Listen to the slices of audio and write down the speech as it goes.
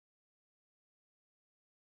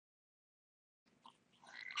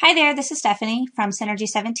Hi there, this is Stephanie from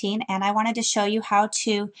S17, and I wanted to show you how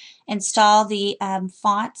to install the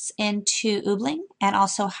fonts into OOBling and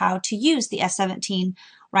also how to use the S17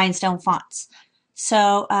 rhinestone fonts.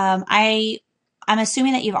 So I'm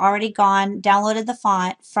assuming that you've already downloaded the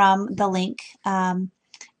font from the link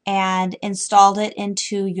and installed it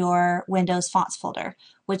into your Windows Fonts folder,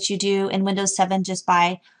 which you do in Windows 7 just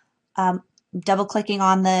by double-clicking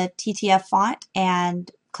on the TTF font and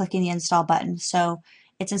clicking the install button. So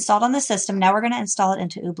it's installed on the system. Now we're going to install it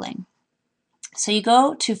into OOBling. So you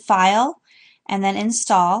go to File and then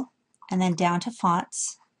Install and then down to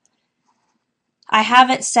Fonts. I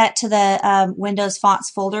have it set to the Windows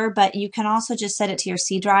Fonts folder, but you can also just set it to your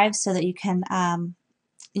C drive so that you can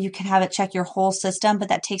have it check your whole system, but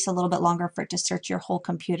that takes a little bit longer for it to search your whole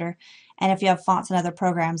computer. And if you have fonts and other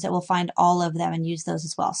programs, it will find all of them and use those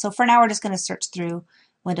as well. So for now, we're just going to search through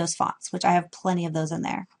Windows Fonts, which I have plenty of those in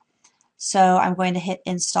there. So I'm going to hit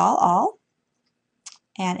Install All,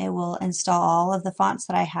 and it will install all of the fonts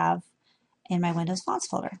that I have in my Windows Fonts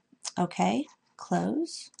folder. Okay,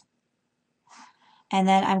 close. And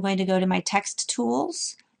then I'm going to go to my Text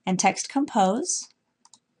Tools and Text Compose,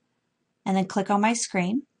 and then click on my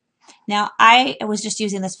screen. Now, I was just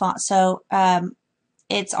using this font, so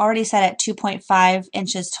it's already set at 2.5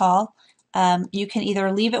 inches tall. You can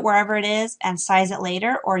either leave it wherever it is and size it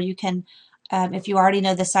later, or you can if you already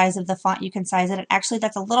know the size of the font, you can size it. And actually,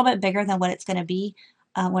 that's a little bit bigger than what it's going to be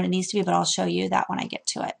when it needs to be, but I'll show you that when I get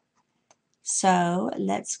to it. So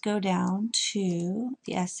let's go down to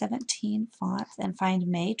the S17 fonts and find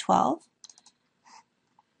May 12.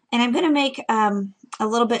 And I'm going to make a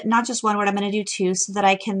little bit, not just one word, I'm going to do two so that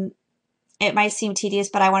I can, it might seem tedious,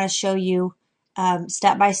 but I want to show you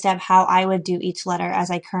step by step how I would do each letter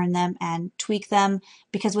as I kern them and tweak them,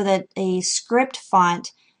 because with a script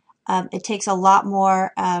font, it takes a lot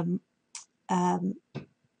more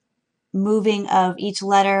moving of each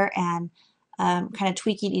letter and kind of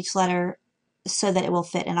tweaking each letter so that it will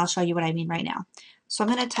fit. And I'll show you what I mean right now. So I'm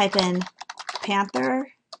going to type in Panther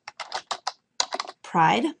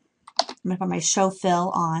Pride. I'm going to put my show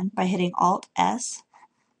fill on by hitting Alt-S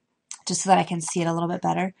just so that I can see it a little bit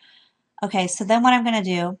better. Okay, so then what I'm going to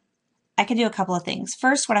do, I can do a couple of things.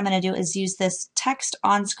 First, what I'm going to do is use this text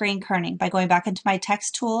on-screen kerning by going back into my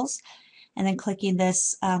text tools and then clicking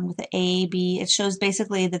this with the A, B. It shows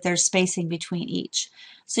basically that there's spacing between each.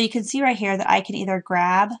 So you can see right here that I can either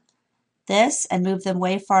grab this and move them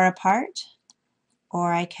way far apart,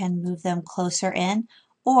 or I can move them closer in.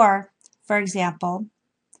 Or, for example,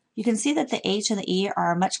 you can see that the H and the E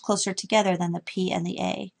are much closer together than the P and the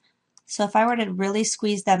A. So if I were to really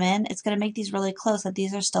squeeze them in, it's going to make these really close, and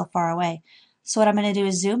these are still far away. So what I'm going to do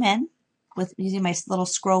is zoom in with using my little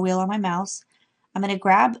scroll wheel on my mouse. I'm going to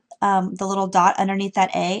grab the little dot underneath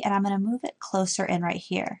that A, and I'm going to move it closer in right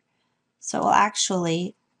here. So it will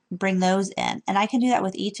actually bring those in. And I can do that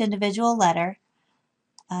with each individual letter,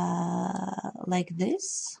 like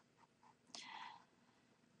this.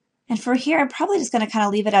 And for here, I'm probably just going to kind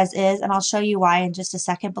of leave it as is, and I'll show you why in just a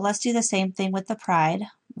second. But let's do the same thing with the Pride.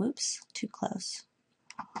 Whoops, too close.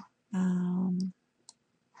 I'm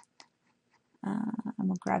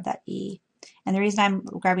going to grab that E. And the reason I'm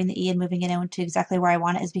grabbing the E and moving it into exactly where I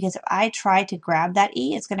want it is because if I try to grab that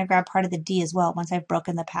E, it's going to grab part of the D as well once I've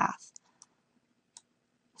broken the path.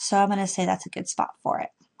 So I'm going to say that's a good spot for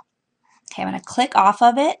it. Okay, I'm going to click off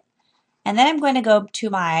of it. And then I'm going to go to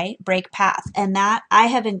my break path, and that I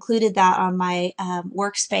have included that on my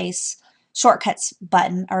workspace shortcuts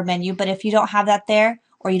button or menu. But if you don't have that there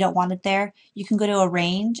or you don't want it there, you can go to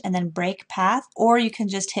Arrange and then Break Path, or you can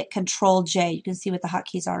just hit Control J. You can see what the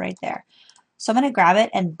hotkeys are right there. So I'm going to grab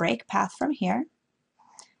it and break path from here,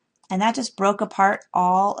 and that just broke apart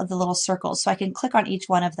all of the little circles. So I can click on each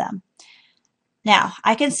one of them. Now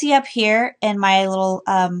I can see up here in my little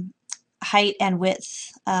height and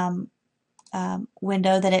width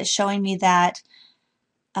window that it's showing me that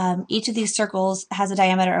each of these circles has a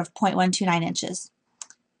diameter of 0.129 inches.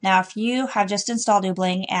 Now, if you have just installed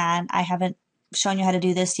OOBling and I haven't shown you how to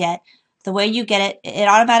do this yet, the way you get it, it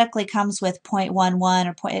automatically comes with 0.11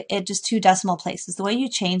 or it just 2 decimal places. The way you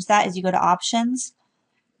change that is you go to Options,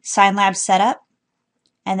 SignLab Setup,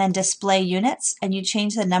 and then Display Units, and you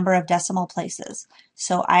change the number of decimal places.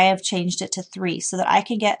 So I have changed it to 3 so that I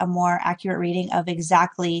can get a more accurate reading of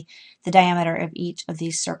exactly the diameter of each of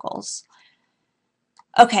these circles.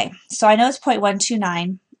 Okay, so I know it's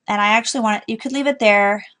 0.129, and I actually want it, you could leave it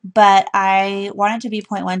there, but I want it to be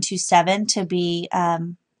 0.127 to be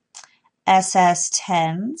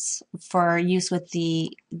SS10s for use with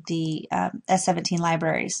the S17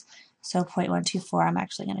 libraries. So 0.124, I'm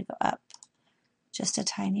actually going to go up just a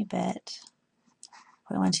tiny bit.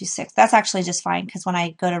 0.126. That's actually just fine because when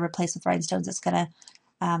I go to replace with rhinestones, it's gonna,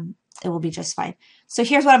 it will be just fine. So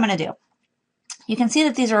here's what I'm gonna do. You can see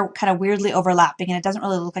that these are kind of weirdly overlapping and it doesn't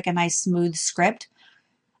really look like a nice smooth script.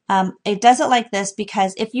 It does it like this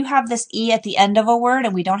because if you have this E at the end of a word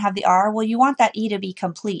and we don't have the R, well, you want that E to be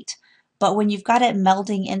complete. But when you've got it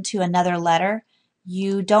melding into another letter,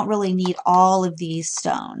 you don't really need all of these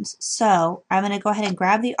stones. So I'm going to go ahead and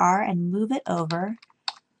grab the R and move it over.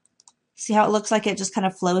 See how it looks like it just kind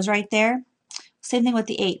of flows right there? Same thing with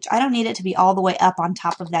the H. I don't need it to be all the way up on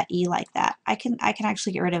top of that E like that. I can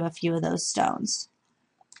actually get rid of a few of those stones.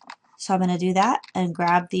 So I'm going to do that and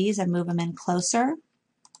grab these and move them in closer.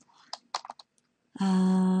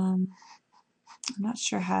 I'm not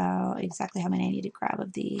sure exactly how many I need to grab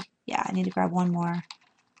of the, yeah, I need to grab one more.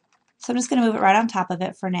 So I'm just going to move it right on top of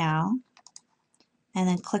it for now, and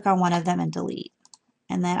then click on one of them and delete.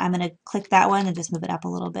 And then I'm going to click that one and just move it up a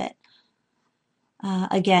little bit.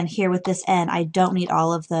 Again, here with this N, I don't need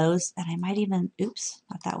all of those, and I might even, oops,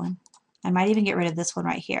 not that one. I might even get rid of this one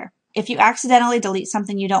right here. If you accidentally delete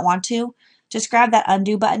something you don't want to, just grab that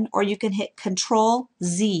undo button, or you can hit Control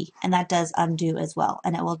Z, and that does undo as well,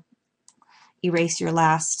 and it will erase your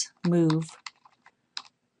last move.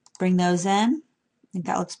 Bring those in. I think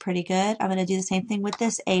that looks pretty good. I'm going to do the same thing with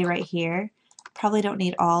this A right here. Probably don't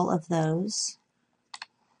need all of those.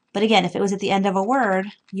 But again, if it was at the end of a word,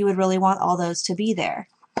 you would really want all those to be there.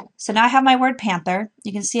 So now I have my word panther.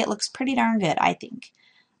 You can see it looks pretty darn good, I think.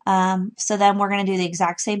 So then we're going to do the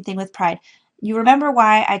exact same thing with pride. You remember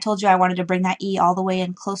why I told you I wanted to bring that E all the way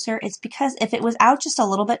in closer? It's because if it was out just a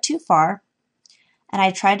little bit too far, and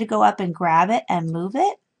I tried to go up and grab it and move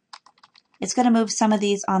it, it's going to move some of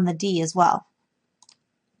these on the D as well.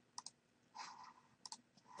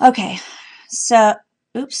 Okay, so,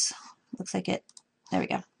 oops, looks like it, there we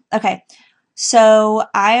go. Okay, so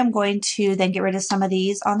I am going to then get rid of some of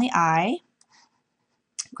these on the I,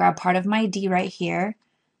 grab part of my D right here,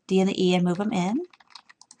 D and the E, and move them in.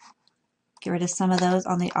 Get rid of some of those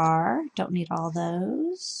on the R, don't need all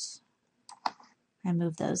those, and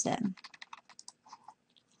move those in.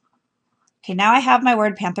 Okay, now I have my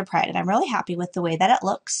word panther pride, and I'm really happy with the way that it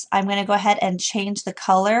looks. I'm going to go ahead and change the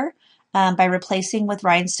color by replacing with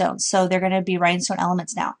rhinestones. So they're going to be rhinestone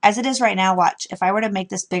elements now. As it is right now, watch. If I were to make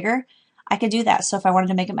this bigger, I could do that. So if I wanted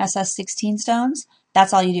to make them SS16 stones,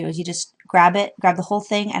 that's all you do is you just grab it, grab the whole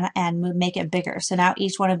thing, and make it bigger. So now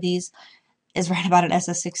each one of these is right about an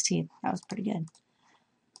SS16. That was pretty good.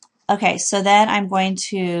 Okay, so then I'm going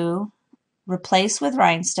to replace with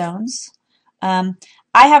rhinestones.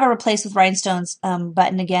 I have a replace with rhinestones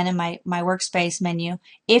button again in my workspace menu.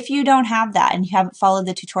 If you don't have that and you haven't followed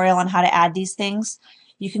the tutorial on how to add these things,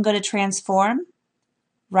 you can go to transform,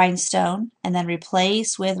 rhinestone, and then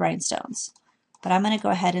replace with rhinestones. But I'm going to go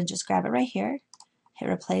ahead and just grab it right here, hit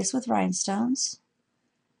replace with rhinestones,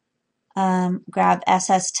 grab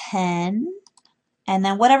SS10, and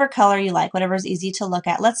then whatever color you like, whatever is easy to look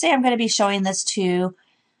at. Let's say I'm going to be showing this to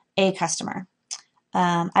a customer.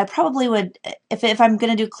 I probably would, if I'm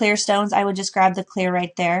going to do clear stones, I would just grab the clear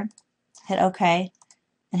right there, hit OK,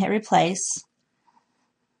 and hit replace.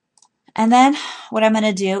 And then what I'm going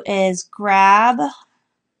to do is grab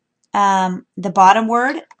the bottom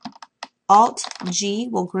word, Alt-G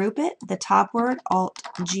will group it. The top word,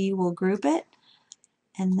 Alt-G will group it.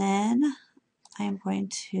 And then I'm going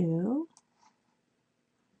to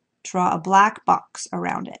draw a black box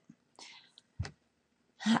around it.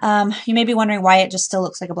 You may be wondering why it just still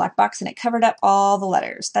looks like a black box and it covered up all the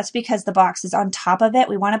letters. That's because the box is on top of it.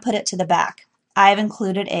 We want to put it to the back. I've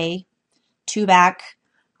included a to back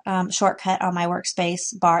shortcut on my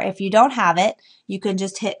workspace bar. If you don't have it, you can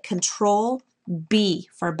just hit Control B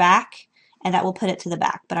for back and that will put it to the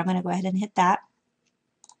back. But I'm going to go ahead and hit that.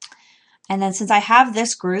 And then since I have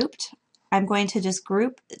this grouped, I'm going to just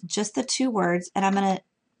group just the two words and I'm going to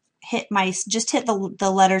hit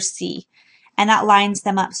the letter C. And that lines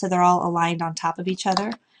them up so they're all aligned on top of each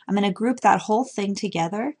other. I'm going to group that whole thing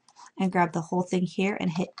together and grab the whole thing here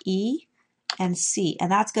and hit E and C.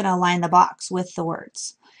 And that's going to align the box with the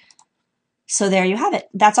words. So there you have it.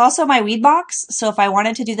 That's also my weed box. So if I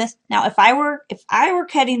wanted to do this, now if I were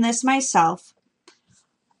cutting this myself,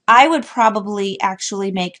 I would probably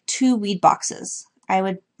actually make two weed boxes. I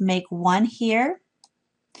would make one here.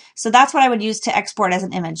 So that's what I would use to export as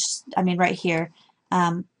an image. I mean, right here.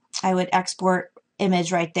 I would export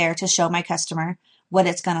image right there to show my customer what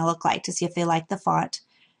it's going to look like to see if they like the font.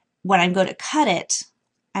 When I go to cut it,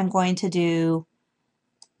 I'm going to do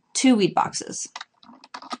two weed boxes.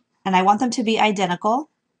 And I want them to be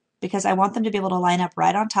identical because I want them to be able to line up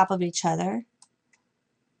right on top of each other.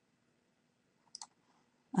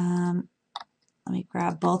 Let Let me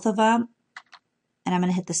grab both of them, and I'm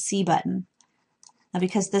going to hit the C button. Now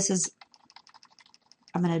because this is,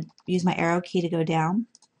 I'm going to use my arrow key to go down.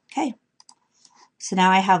 Okay. So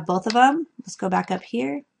now I have both of them. Let's go back up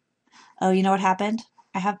here. Oh, you know what happened?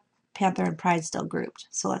 I have Panther and Pride still grouped.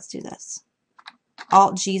 So let's do this.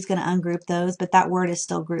 Alt G is going to ungroup those, but that word is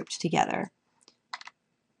still grouped together.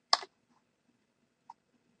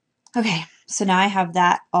 Okay, so now I have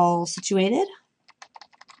that all situated.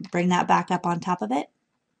 Bring that back up on top of it.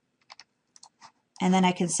 And then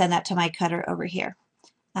I can send that to my cutter over here.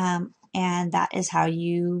 And that is how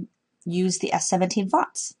you use the S17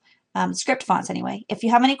 fonts, script fonts anyway. If you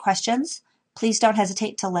have any questions, please don't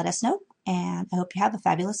hesitate to let us know. And I hope you have a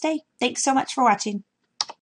fabulous day. Thanks so much for watching.